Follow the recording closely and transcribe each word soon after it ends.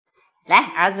来，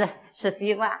儿子吃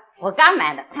西瓜，我刚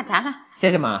买的，快尝尝。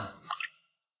谢谢妈。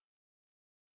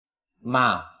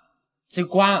妈，这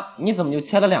瓜你怎么就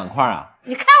切了2块啊？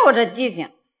你看我这记性，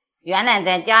原来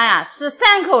咱家呀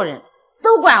13口人，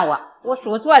都怪我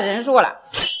数错人数了。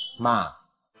妈，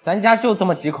咱家就这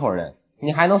么几口人，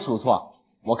你还能数错？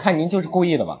我看您就是故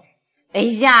意的吧？哎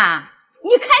呀，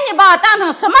你看你把我当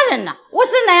成什么人呢？我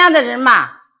是那样的人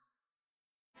吗？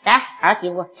来，儿媳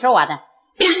妇吃我的。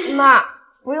妈，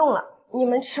不用了，你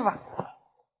们吃吧。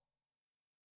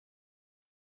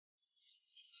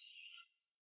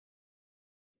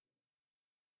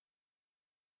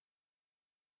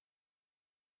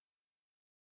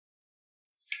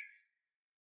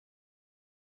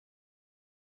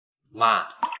妈，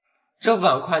这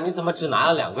碗筷你怎么只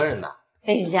拿了2个人的？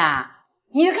哎呀，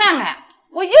你看看，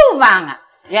我又忘了，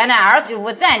原来儿媳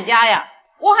妇在家呀，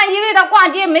我还以为她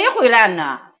逛街没回来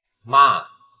呢。妈，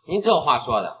您这话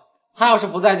说的，她要是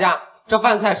不在家，这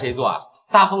饭菜谁做啊？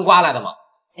大风刮来的吗？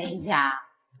哎呀，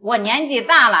我年纪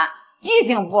大了，记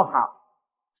性不好。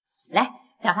来，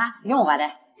小芳用我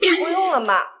的。不用了，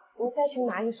妈，你再去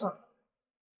拿一双。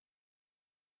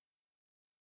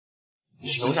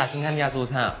楼下新开那家自助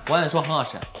餐啊，我按说很好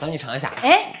吃，等你尝一下。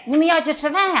哎，你们要去吃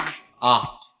饭呀？啊，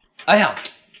哎呀，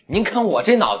您看我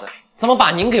这脑子，怎么把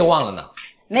您给忘了呢？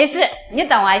没事，你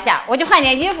等我一下，我去换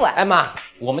件衣服。哎妈，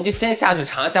我们就先下去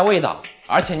尝一下味道，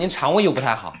而且您肠胃又不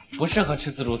太好，不适合吃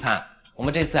自助餐。我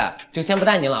们这次就先不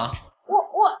带您了啊。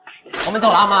我们走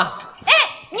了啊，妈。哎，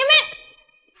你们，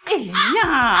哎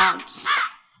呀，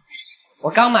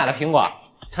我刚买了苹果，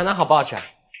尝尝好不好吃？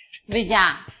魏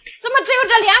佳，怎么只有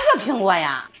这2个苹果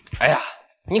呀？哎呀，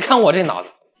你看我这脑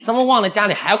子，怎么忘了家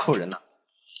里还有口人呢？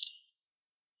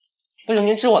不行，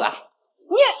您吃我的。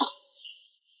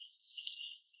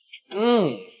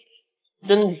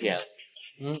真甜。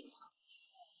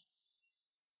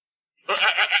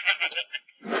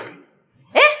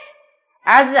哎，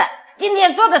儿子，今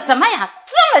天做的什么呀？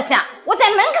这么香，我在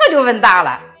门口就闻到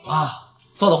了。啊，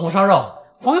做的红烧肉。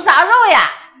红烧肉呀，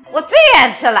我最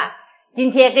爱吃了。今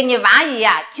天跟你王姨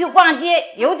呀去逛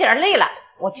街，有点累了，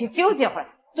我去休息会儿。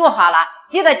做好了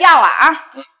记得叫我啊。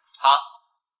好。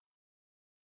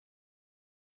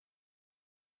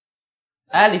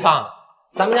哎，李芳，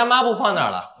咱们家抹布放哪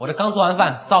儿了？我这刚做完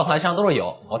饭，灶台上都是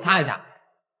油，我擦一下。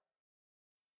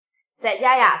在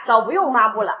家呀，早不用抹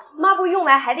布了，抹布用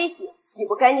完还得洗，洗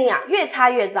不干净呀，越擦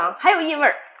越脏，还有异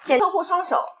味，先呵护双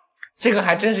手。这个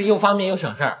还真是又方便又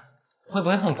省事儿，会不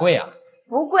会很贵啊？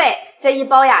不贵，这一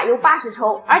包呀有80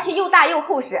抽，而且又大又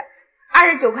厚实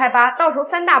，29块8，到手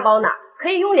3大包呢，可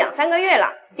以用2、3个月了。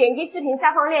点击视频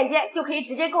下方链接就可以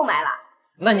直接购买了。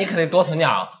那你可得多囤点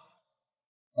啊。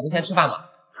咱们先吃饭吧。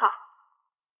好。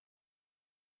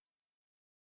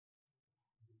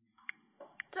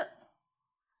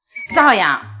少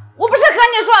阳，我不是和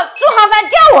你说做好饭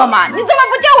叫我吗？你怎么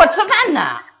不叫我吃饭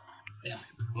呢？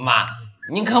妈，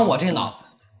您看我这脑子，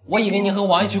我以为您和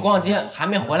王姨去逛街还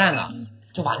没回来呢，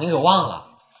就把您给忘了。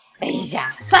哎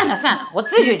呀，算了算了，我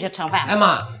自己去盛饭。哎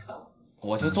妈，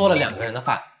我就做了2个人的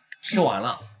饭，吃完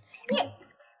了。你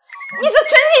是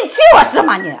存心气我是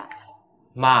吗你？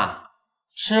妈，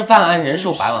吃饭按人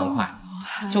数摆碗筷，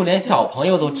就连小朋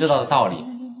友都知道的道理，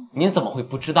您怎么会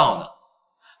不知道呢？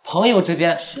朋友之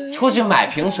间出去买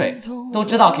瓶水都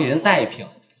知道给人带一瓶，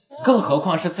更何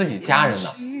况是自己家人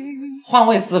呢？换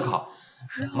位思考，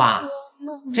妈，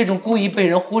这种故意被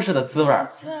人忽视的滋味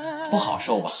不好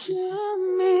受吧？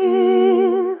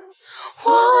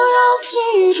我要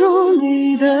记住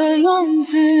你的样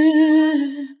子。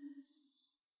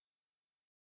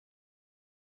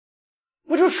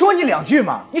不就说你2句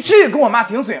吗？你至于跟我妈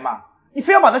顶嘴吗？你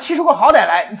非要把她气出个好歹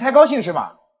来，你才高兴是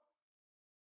吧？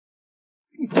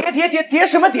你叠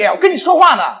什么叠？我跟你说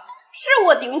话呢。是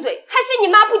我顶嘴，还是你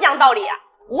妈不讲道理呀？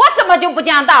我怎么就不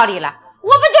讲道理了？我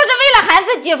不就是为了孩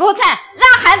子几口菜，让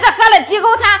孩子喝了几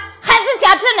口汤，孩子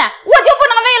想吃呢，我就不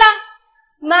能喂了？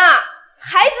妈，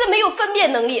孩子没有分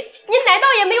辨能力，你难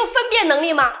道也没有分辨能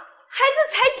力吗？孩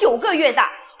子才9个月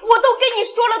大，我都跟你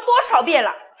说了多少遍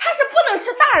了，他是不能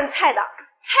吃大人菜的，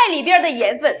菜里边的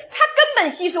盐分他根本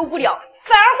吸收不了，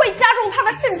反而会加重他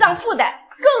的肾脏负担。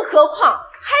更何况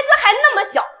孩子还那么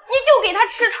小，你就给他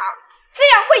吃糖，这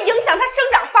样会影响他生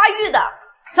长发育的。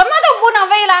什么都不能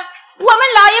喂了？我们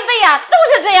老一辈呀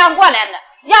都是这样过来的，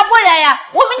要不然呀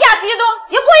我们家习总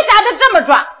也不会长得这么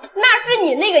壮。那是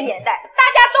你那个年代，大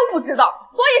家都不知道，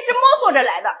所以是摸索着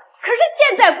来的。可是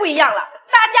现在不一样了，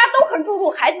大家都很注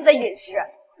重孩子的饮食，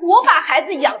我把孩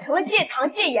子养成了戒糖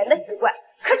戒盐的习惯，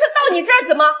可是到你这儿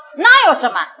怎么？哪有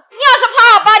什么？你要是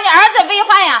怕把你儿子为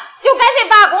患呀，就干脆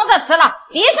把工作辞了，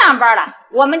别上班了。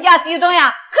我们家徐东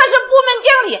呀，可是部门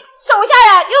经理，手下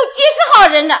呀有几十号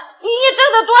人呢，比你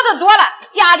挣得多的多了。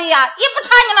家里呀也不差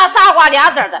你那仨瓜俩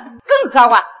子的，更何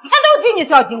况钱都进你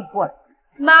小金库了。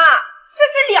妈，这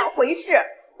是两回事。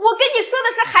我跟你说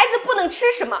的是孩子不能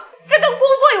吃什么，这跟工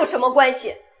作有什么关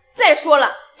系？再说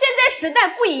了，现在时代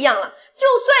不一样了，就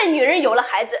算女人有了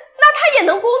孩子，那她也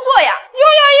能工作呀。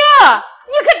哟，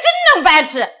你可真能白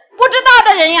吃！不知道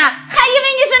的人呀，还以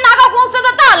为你是哪个公司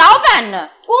的大老板呢。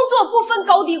工作不分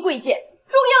高低贵贱，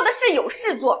重要的是有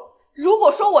事做。如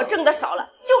果说我挣的少了，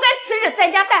就该辞职在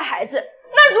家带孩子。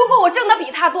那如果我挣的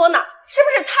比他多呢，是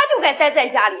不是他就该待在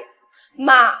家里？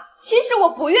妈，其实我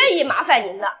不愿意麻烦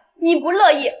您的，你不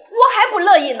乐意，我还不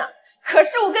乐意呢。可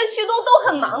是我跟旭东都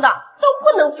很忙的，都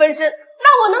不能分身，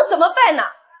那我能怎么办呢？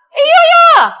哎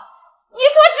呦，你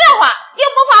说这话，你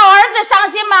不怕我儿子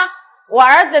伤心吗？我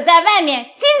儿子在外面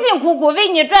辛辛苦苦为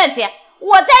你赚钱，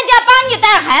我在家帮你带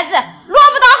孩子，落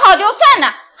不到好就算了，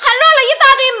还落了一大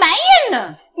堆埋怨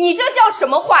呢。你这叫什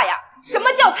么话呀？什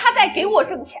么叫他在给我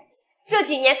挣钱？这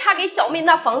几年他给小妹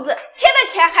那房子贴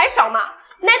的钱还少吗？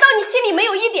难道你心里没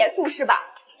有一点数是吧？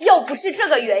要不是这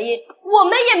个原因，我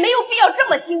们也没有必要这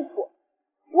么辛苦。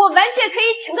我完全可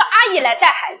以请个阿姨来带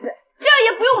孩子，这样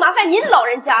也不用麻烦您老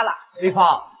人家了。李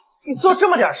芳，你做这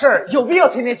么点事儿，有必要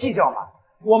天天计较吗？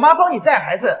我妈帮你带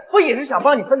孩子，不也是想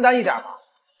帮你分担一点吗？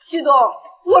旭东，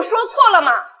我说错了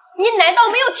吗？您难道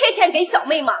没有贴钱给小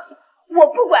妹吗？我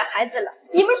不管孩子了，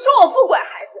你们说我不管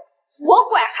孩子，我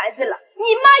管孩子了，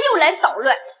你妈又来捣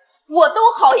乱，我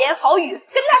都好言好语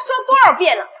跟她说多少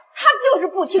遍了，她就是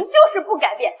不听，就是不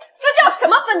改变，这叫什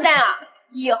么分担啊？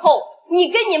以后你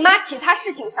跟你妈其他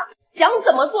事情上想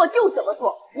怎么做就怎么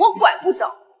做，我管不着。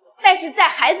但是在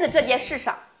孩子这件事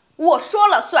上，我说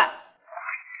了算。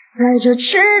在这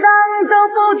翅膀都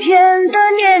不甜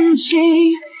的年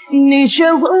纪，你却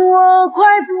问我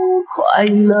快不快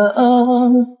乐。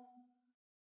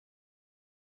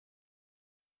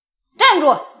站住，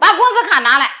把工资卡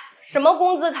拿来。什么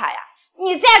工资卡呀？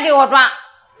你再给我装，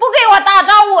不给我打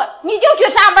招呼你就去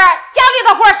上班，家里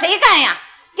的活谁干呀？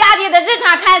家里的日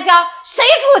常开销谁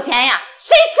出钱呀？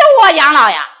谁吃我养老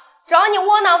呀？找你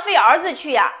窝囊废儿子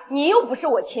去呀！你又不是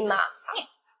我亲妈。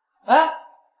哎，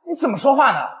你怎么说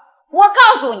话呢？我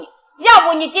告诉你，要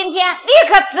不你今天立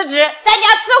刻辞职，在家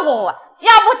伺候我；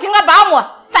要不请个保姆。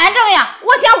反正呀，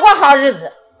我想过好日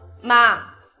子。妈，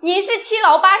您是7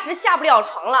老8十下不了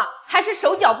床了，还是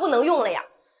手脚不能用了呀？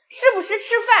是不是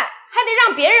吃饭还得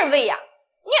让别人喂呀？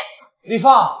李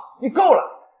芳，你够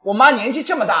了！我妈年纪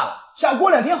这么大了，想过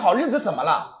2天好日子怎么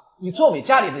了？你作为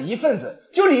家里的一份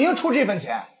子，就理应出这份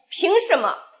钱。凭什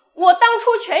么？我当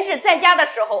初全职在家的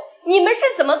时候，你们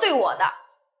是怎么对我的？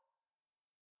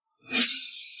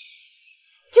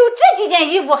就这几件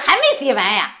衣服还没洗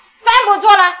完呀？饭不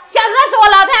做了，想饿死我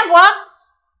老太婆？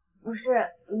不是，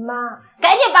妈，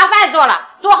赶紧把饭做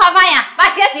了，做好饭呀，把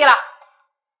鞋洗了。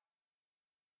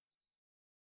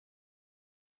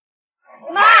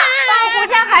妈，帮我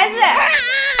扶下孩子。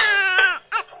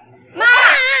妈，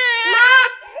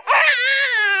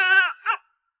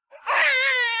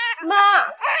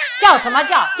叫什么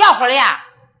叫？叫会儿呀！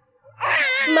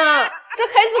妈，这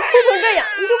孩子哭成这样，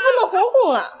你就不能哄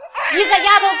哄啊？一个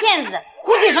丫头片子，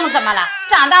哭几声怎么了？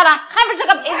长大了还不是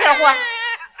个陪媳妇？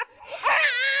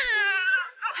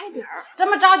快点儿！这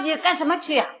么着急干什么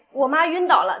去呀？我妈晕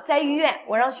倒了，在医院，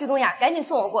我让旭东呀赶紧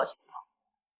送我过去。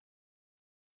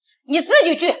你自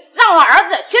己去，让我儿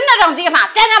子去那种地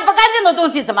方沾上不干净的东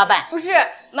西怎么办？不是，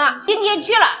妈，今天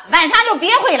去了，晚上就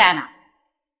别回来了。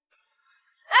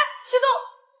哎，旭东，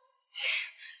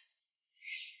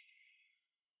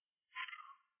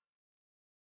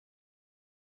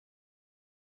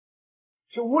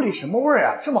这屋里什么味儿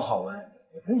呀？这么好闻，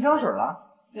你喷香水了？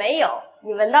没有，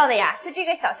你闻到的呀是这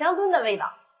个小香墩的味道。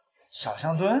小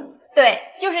香墩？对，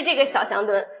就是这个小香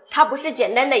墩，它不是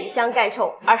简单的以香干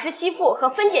臭，而是吸附和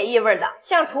分解异味的，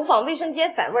像厨房、卫生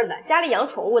间反味的，家里养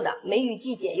宠物的，梅雨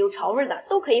季节有潮味的，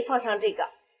都可以放上这个。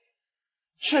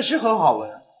确实很好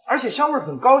闻，而且香味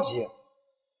很高级，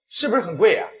是不是很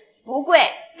贵呀？不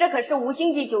贵，这可是5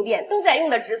星级酒店都在用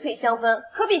的植萃香氛，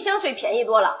可比香水便宜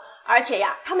多了。而且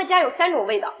呀，他们家有3种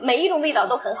味道，每一种味道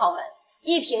都很好闻。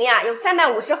一瓶呀有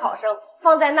350毫升，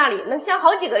放在那里能香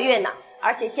好几个月呢。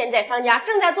而且现在商家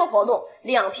正在做活动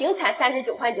，2瓶才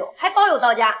39.9块，还包邮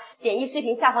到家。点击视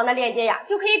频下方的链接呀，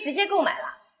就可以直接购买了。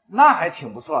那还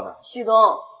挺不错的。旭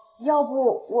东，要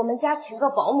不我们家请个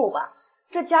保姆吧？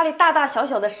这家里大大小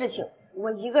小的事情，我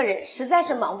一个人实在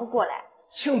是忙不过来。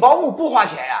请保姆不花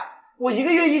钱呀，我1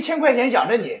个月1000块钱养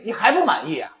着你，你还不满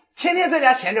意呀？天天在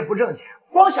家闲着不挣钱，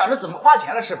光想着怎么花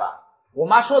钱了是吧？我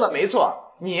妈说的没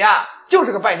错，你呀就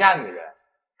是个败家女人。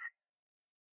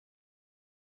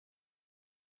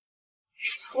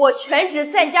我全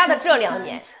职在家的这2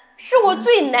年，是我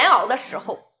最难熬的时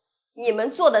候。你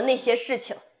们做的那些事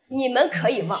情，你们可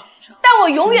以忘，但我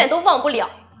永远都忘不了。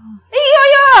哎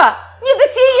呦呦，你的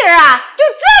心眼啊，就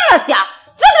这么小，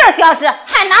这点小事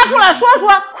还拿出来说说？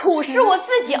苦是我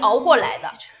自己熬过来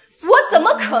的，我怎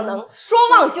么可能说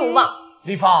忘就忘？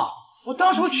丽芳，我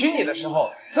当初娶你的时候，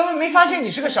怎么没发现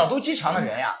你是个小肚鸡肠的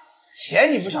人呀？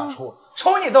钱你不想出，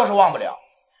仇你倒是忘不了。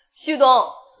旭东，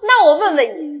那我问问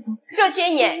你，这些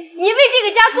年你为这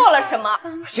个家做了什么？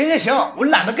行，我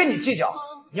懒得跟你计较。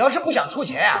你要是不想出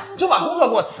钱呀，就把工作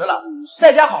给我辞了，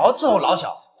在家好好伺候老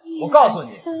小。我告诉你，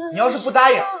你要是不答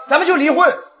应，咱们就离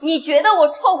婚。你觉得我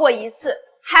错过1次，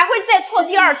还会再错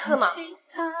第2次吗？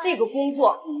这个工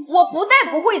作我不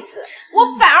但不会辞，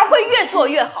我反而会越做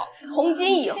越好。从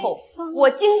今以后，我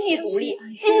经济独立，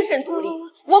精神独立，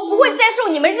我不会再受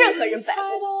你们任何人摆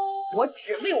布，我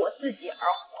只为我自己而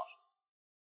活。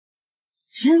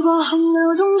时光横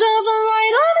流中，这份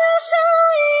爱的表象，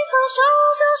一放手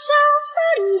就像散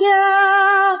掉。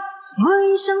我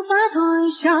一想洒脱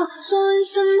一笑，说一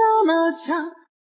声那么长。